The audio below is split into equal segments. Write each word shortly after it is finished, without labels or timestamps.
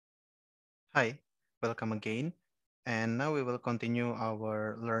Hi, welcome again. And now we will continue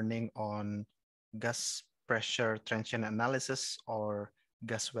our learning on gas pressure transient analysis or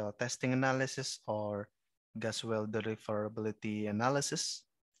gas well testing analysis or gas well deliverability analysis.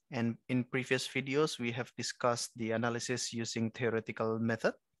 And in previous videos, we have discussed the analysis using theoretical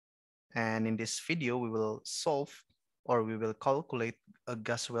method. And in this video, we will solve or we will calculate a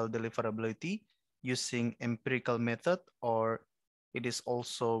gas well deliverability using empirical method, or it is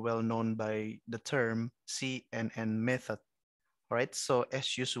also well known by the term CNN method. All right, so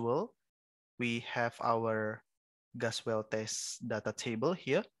as usual, we have our gas well test data table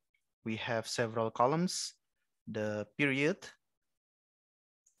here. We have several columns, the period,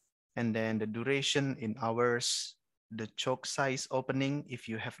 and then the duration in hours, the choke size opening if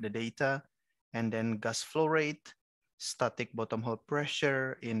you have the data, and then gas flow rate, static bottom hole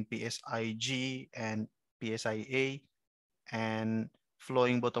pressure in PSIG and PSIA, and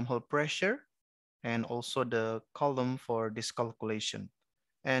flowing bottom hole pressure, and also the column for this calculation.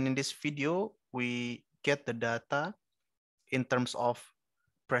 And in this video, we get the data in terms of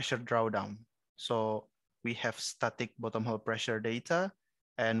pressure drawdown. So we have static bottom hole pressure data,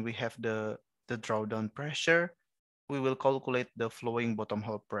 and we have the drawdown pressure. We will calculate the flowing bottom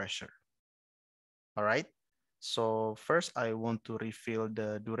hole pressure. All right. So first, I want to refill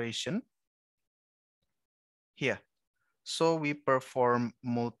the duration here. So we perform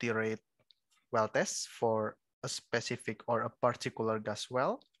multi-rate well tests for a specific or a particular gas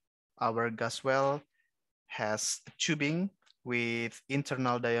well. Our gas well has tubing with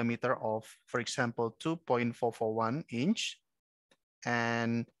internal diameter of, for example, 2.441 inch.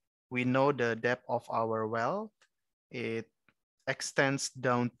 And we know the depth of our well. It extends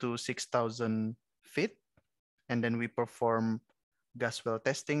down to 6,000 feet. And then we perform gas well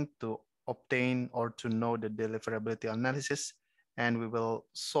testing to obtain or to know the deliverability analysis. And we will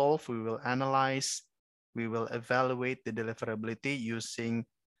solve, we will analyze, we will evaluate the deliverability using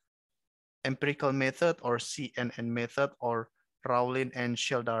empirical method or CNN method or Rowlin and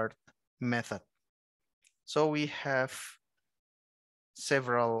Shildart method. So we have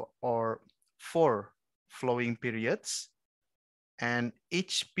several or 4 flowing periods, and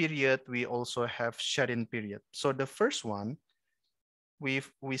each period we also have shut-in period. So the first one, we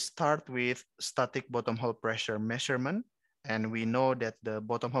start with static bottom hole pressure measurement, and we know that the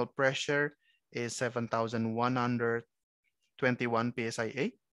bottom hole pressure is 7,121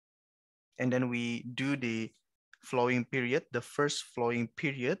 psia. And then we do the flowing period, the first flowing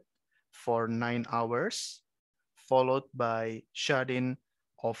period for 9 hours, followed by shut-in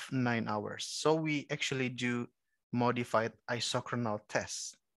of 9 hours. So we actually do modified isochronal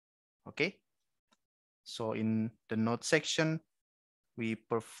tests. Okay. So in the note section, we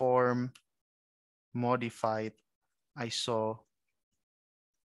perform modified isochronal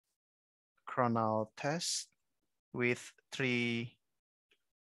test with 3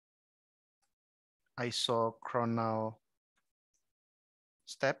 isochronal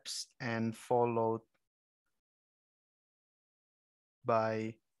steps and followed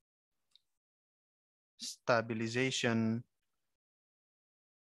by stabilization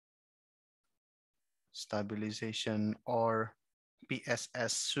or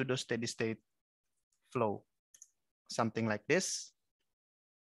PSS pseudo steady state flow, something like this.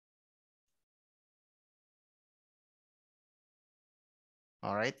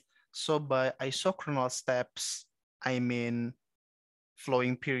 All right. So by isochronal steps, I mean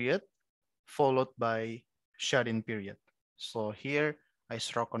flowing period followed by shut-in period. So here,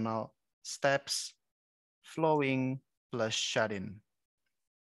 isochronal steps, flowing plus shut-in,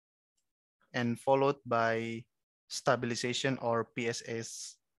 and followed by stabilization or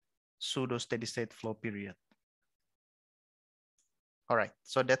PSS pseudo steady state flow period. All right,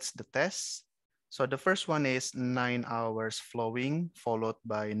 so that's the test. So the first one is 9 hours flowing followed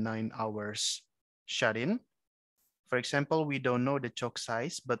by 9 hours shut-in. For example, we don't know the choke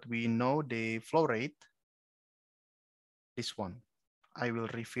size, but we know the flow rate. This one. I will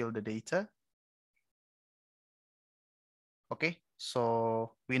refill the data. Okay,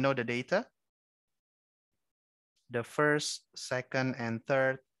 so we know the data. The first, second, and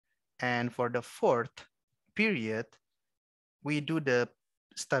third. And for the fourth period, we do the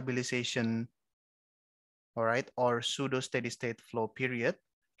stabilization, all right, or pseudo steady state flow period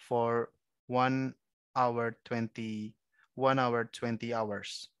for 1 hour 20, 1 hour 20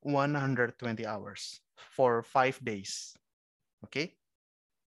 hours, 120 hours for 5 days. Okay,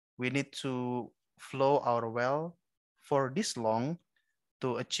 we need to flow our well for this long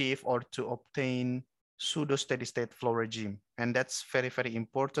to achieve or to obtain pseudo steady state flow regime. And that's very, very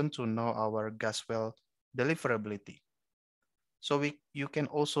important to know our gas well deliverability. So you can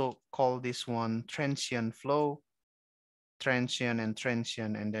also call this one transient flow, transient and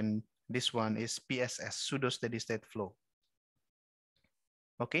transient, and then this one is PSS, pseudo steady state flow.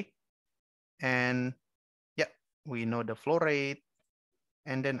 Okay, and yeah, we know the flow rate,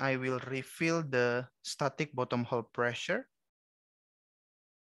 and then I will refill the static bottom hole pressure.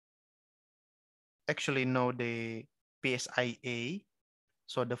 Actually, know the PSIA.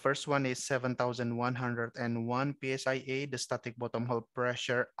 So the first one is 7,101 PSIA, the static bottom hole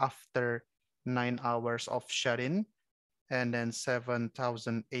pressure after 9 hours of shut-in, and then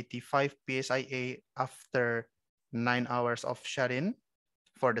 7,085 PSIA after 9 hours of shut-in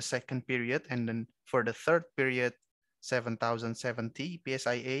for the second period, and then for the third period, 7,070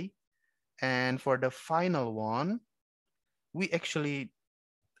 PSIA. And for the final one, we actually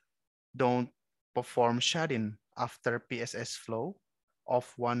don't perform shut-in after PSS flow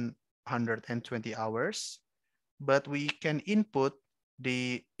of 120 hours, but we can input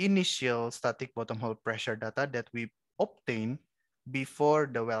the initial static bottom hole pressure data that we obtain before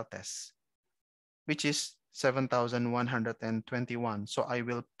the well test, which is 7,121. So I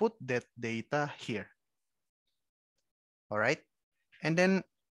will put that data here. All right. And then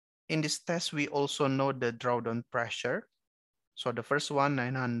in this test, we also know the drawdown pressure. So the first one,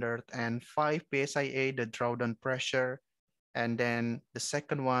 905 PSIA, the drawdown pressure. And then the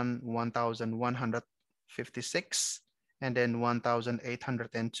second one, 1,156, and then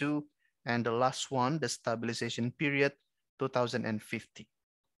 1,802. And the last one, the stabilization period, 2,050.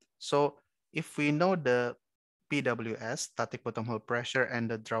 So if we know the PWS, static bottom hole pressure, and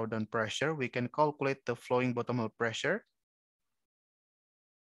the drawdown pressure, we can calculate the flowing bottom hole pressure,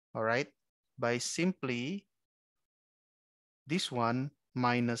 all right, by simply this one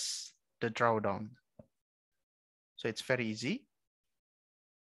minus the drawdown. So it's very easy,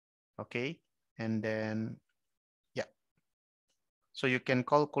 okay? And then, yeah. So you can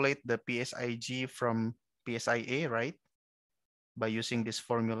calculate the PSIG from PSIA, right? By using this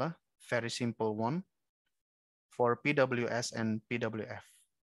formula, very simple one for PWS and PWF.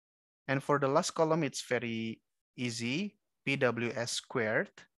 And for the last column, it's very easy, PWS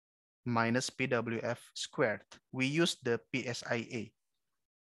squared minus PWF squared. We use the PSIA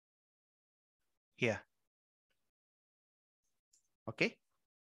here, okay?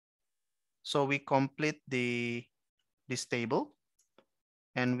 So we complete this table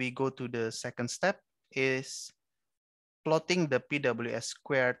and we go to the second step is plotting the PWS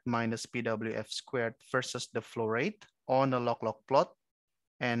squared minus PWF squared versus the flow rate on a log-log plot.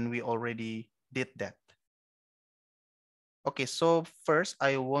 And we already did that. Okay, so first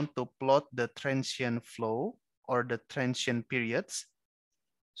I want to plot the transient flow or the transient periods.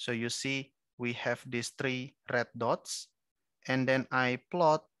 So you see we have these 3 red dots, and then I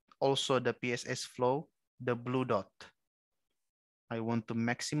plot also the PSS flow, the blue dot. I want to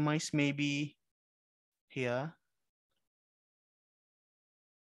maximize maybe here.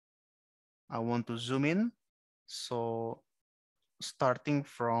 I want to zoom in. So starting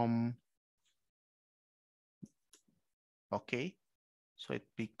from, okay, so it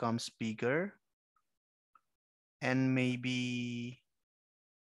becomes bigger, and maybe,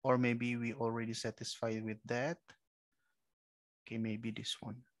 or maybe we already satisfied with that. Okay, maybe this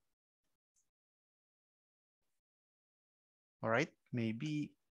one. All right,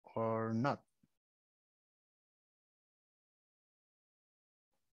 maybe or not.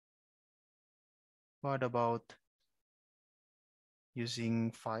 What about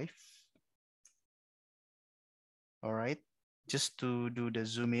using 5? All right, just to do the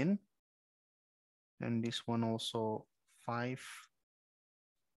zoom in. And this one also 5.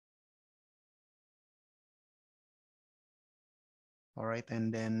 All right,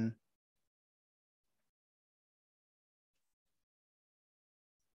 and then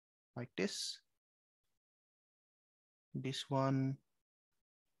like this. This one.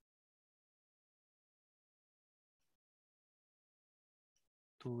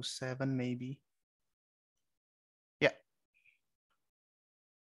 To 7 maybe. Yeah,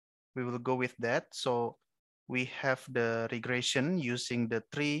 we will go with that. So we have the regression using the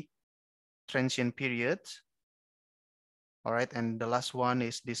 3 transient periods. All right, and the last one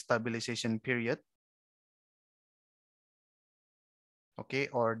is the stabilization period. Okay,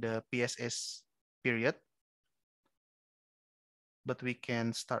 or the PSS period. But we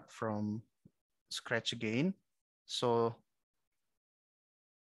can start from scratch again. So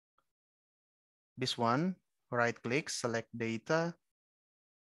this one, right click, select data.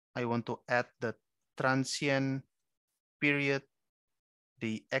 I want to add the transient period,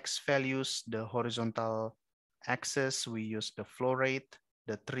 the X values, the horizontal axis. We use the flow rate,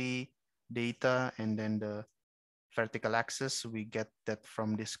 the 3 data, and then the vertical axis, we get that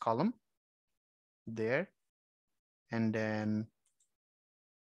from this column there. And then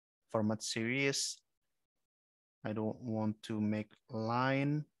format series, I don't want to make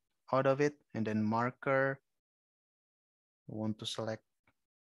line out of it. And then marker, I want to select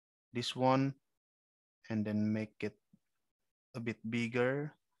this one and then make it a bit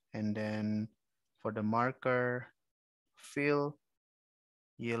bigger. And then for the marker, fill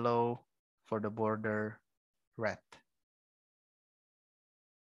yellow, for the border, red.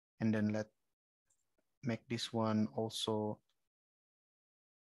 And then let make this one also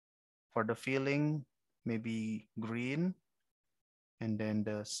for the filling, maybe green. And then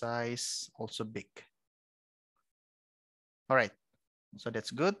the size also big. All right, so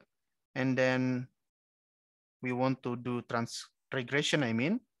that's good. And then we want to do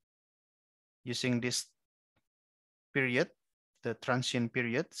regression, using this period, the transient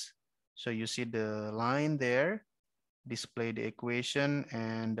periods. So you see the line there, display the equation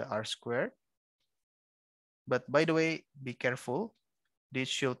and the R squared. But by the way, be careful. This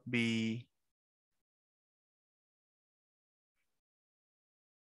should be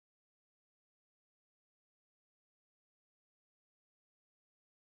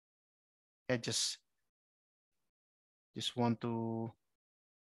I just want to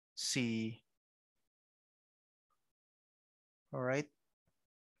see. All right,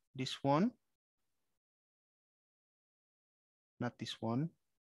 this one, not this one.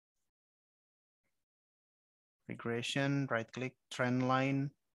 Regression, right click, trend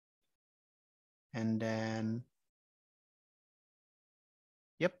line, and then,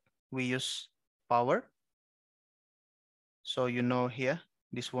 yep, we use power. So you know here,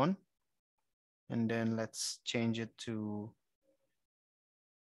 this one, and then let's change it to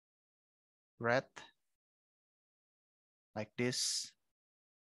red, like this,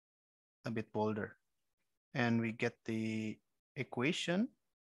 a bit bolder. And we get the equation,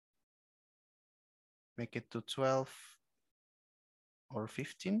 make it to 12 or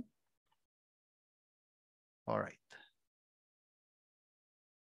 15. All right.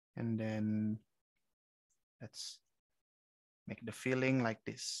 And then let's make the filling like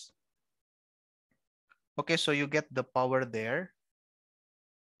this. Okay, so you get the power there.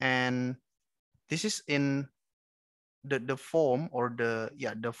 And this is in the form, or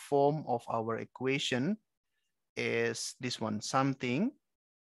the form of our equation is this one, something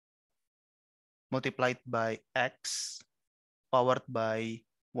multiplied by x powered by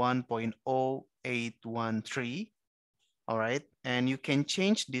 1.0813. All right, and you can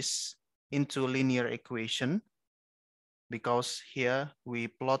change this into linear equation because here we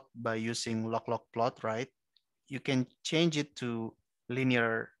plot by using log-log plot, right? You can change it to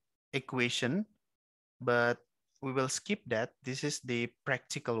linear equation, but we will skip that. This is the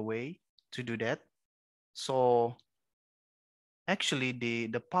practical way to do that. So actually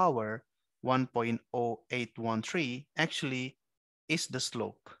the power 1.0813 actually is the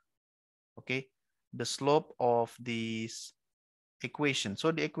slope, okay? The slope of this equation.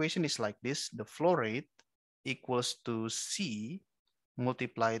 So the equation is like this: the flow rate equals to C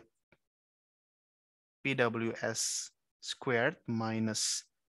multiplied PWS squared minus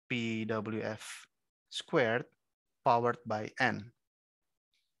PWF squared powered by N.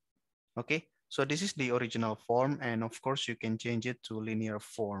 Okay, so this is the original form, and of course you can change it to linear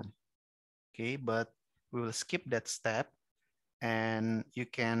form. Okay, but we will skip that step and you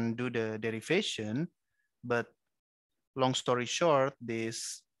can do the derivation. But long story short,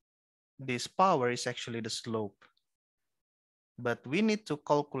 this power is actually the slope. But we need to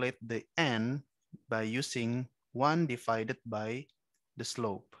calculate the N by using 1 divided by the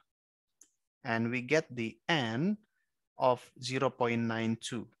slope. And we get the N of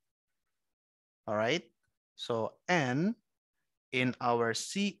 0.92. All right, so N in our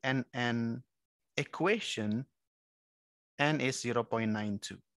CNN equation, N is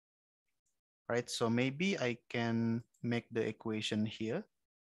 0.92. Right, so maybe I can make the equation here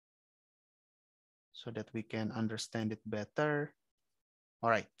so that we can understand it better. All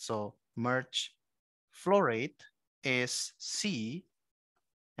right, so merge flow rate is C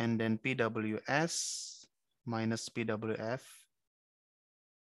and then PWS minus PWF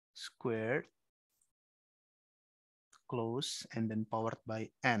squared, close, and then powered by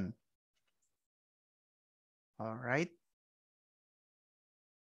N. All right.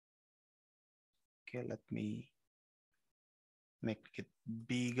 Okay, let me make it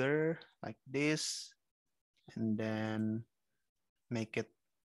bigger like this, and then make it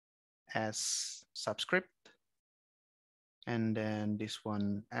as subscript, and then this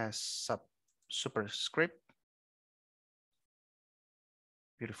one as superscript.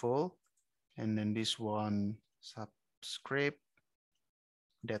 Beautiful. And then this one subscript,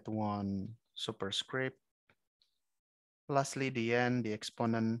 that one superscript. Lastly, the n, the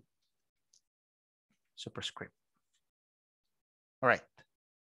exponent superscript. All right.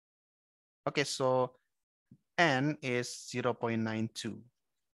 Okay, so n is 0.92.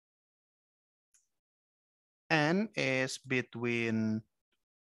 N is between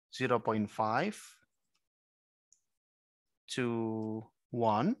 0.5 to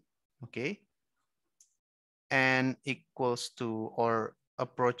 1, okay? N equals to or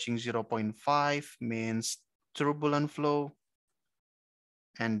approaching 0.5 means turbulent flow,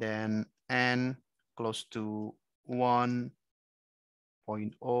 and then N close to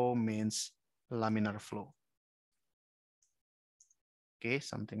 1.0 means laminar flow. Okay,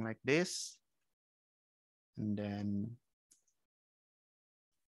 something like this. And then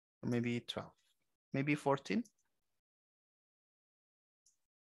maybe 12, maybe 14.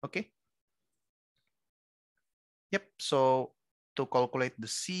 Okay. Yep, so to calculate the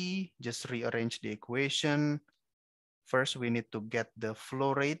C, just rearrange the equation. First, we need to get the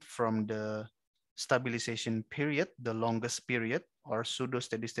flow rate from the stabilization period, the longest period or pseudo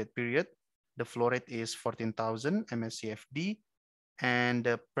steady state period. The flow rate is 14,000 MSCFD, and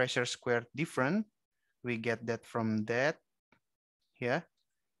the pressure squared different. We get that from that here.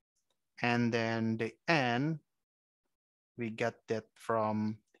 And then the N, we get that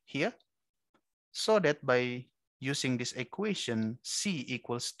from here. So that by using this equation, C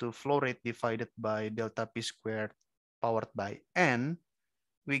equals to flow rate divided by delta P squared powered by N,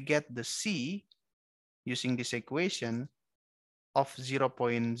 we get the C using this equation of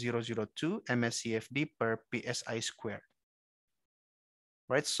 0.002 MSCFD per PSI squared.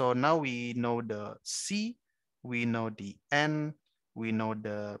 Right, so now we know the C, we know the N, we know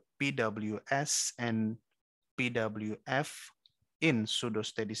the PWS and PWF in pseudo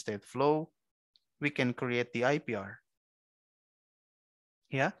steady state flow. We can create the IPR.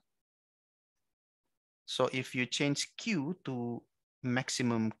 Yeah. So if you change Q to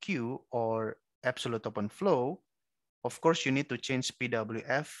maximum Q or absolute open flow, of course, you need to change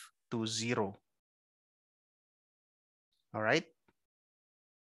PWF to 0. All right.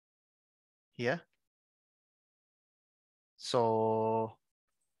 Yeah. So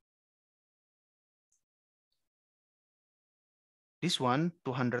this one,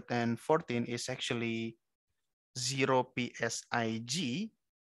 214, is actually 0 PSIG.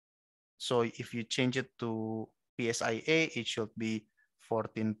 So if you change it to PSIA, it should be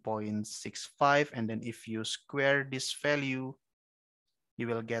 14.65. And then if you square this value, you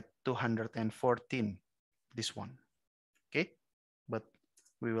will get 214, this one. Okay, but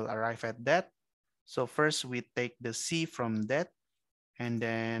we will arrive at that. So first we take the C from that, and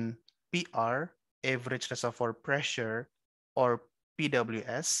then PR, average reservoir pressure, or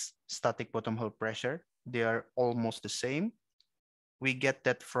PWS, static bottom hole pressure. They are almost the same. We get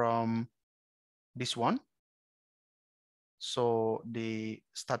that from this one. So the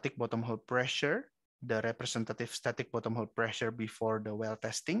static bottom hole pressure, the representative static bottom hole pressure before the well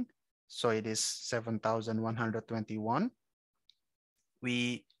testing. So it is 7,121.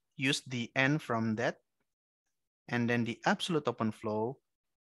 We use the N from that. And then the absolute open flow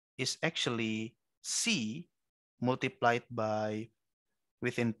is actually C multiplied by,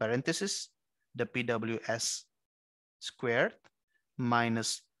 within parentheses, the PWS squared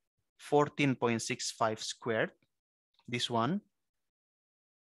minus 14.65 squared, this one,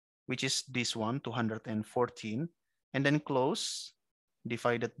 which is this one, 214, and then close,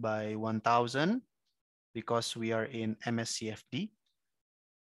 divided by 1,000, because we are in MSCFD.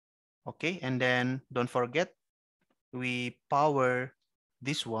 Okay, and then don't forget, we power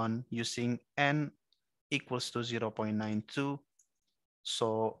this one using N equals to 0.92.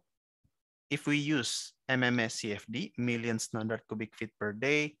 So if we use MMSCFD, million standard cubic feet per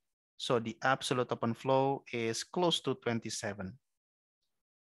day, so the absolute open flow is close to 27.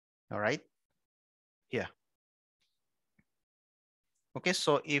 All right, yeah. Okay,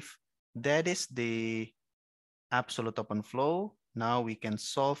 so if that is the absolute open flow, now we can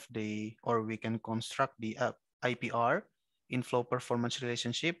solve the, or we can construct the IPR, inflow performance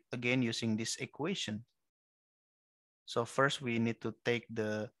relationship, again using this equation. So first we need to take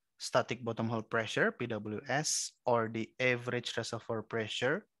the static bottom hole pressure, PWS, or the average reservoir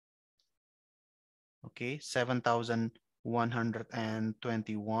pressure. Okay,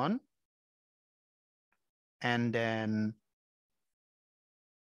 7,121. And then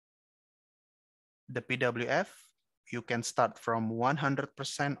the PWF, you can start from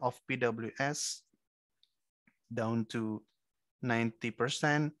 100% of PWS down to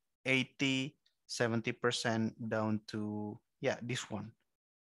 90%, 80, 70% down to, yeah, this one,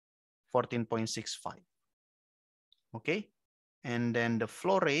 14.65. Okay. And then the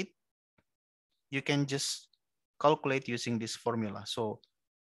flow rate, you can just calculate using this formula. So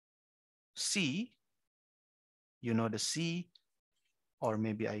C, you know the C, or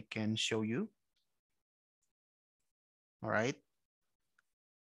maybe I can show you. All right.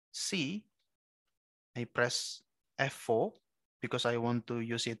 C, I press F4 because I want to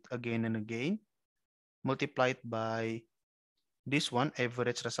use it again and again, multiplied by this one,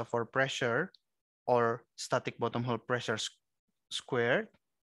 average reservoir pressure or static bottom hole pressure squared.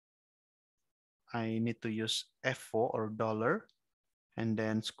 I need to use F4 or dollar, and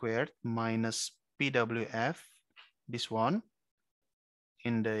then squared minus PWF, this one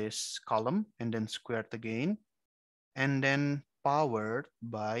in this column, and then squared again, and then powered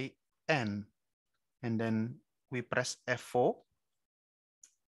by N. And then we press F4,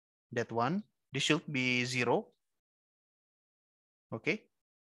 that one. This should be 0, okay?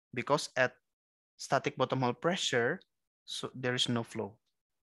 Because at static bottom hole pressure, so there is no flow.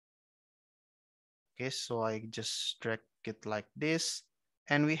 Okay, so I just drag it like this,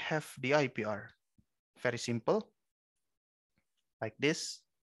 and we have the IPR. Very simple, like this.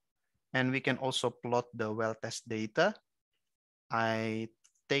 And we can also plot the well test data. I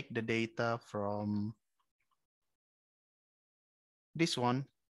take the data from this one,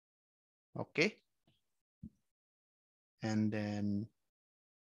 okay? And then,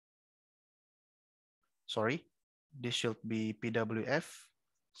 sorry, this should be PWF.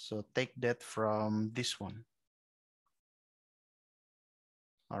 So take that from this one.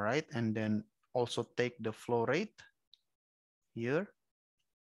 All right, and then also take the flow rate here.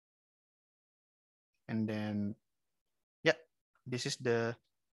 And then, yeah, this is the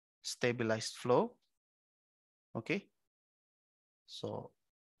stabilized flow. Okay, so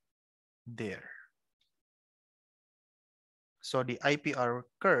there. So the IPR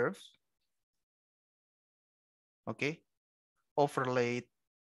curve, okay, overlaid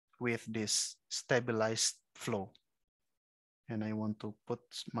with this stabilized flow. And I want to put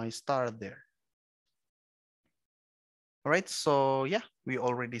my star there. All right, so yeah, we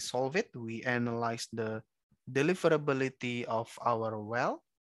already solved it. We analyzed the deliverability of our well.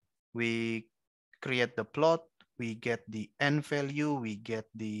 We create the plot, we get the N value, we get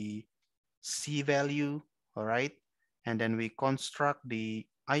the C value, all right? And then we construct the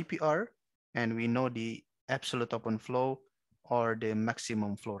IPR, and we know the absolute open flow or the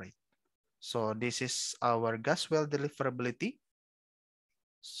maximum flow rate. So this is our gas well deliverability.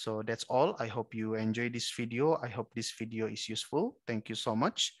 So that's all. I hope you enjoyed this video. I hope this video is useful. Thank you so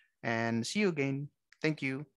much, and see you again. Thank you.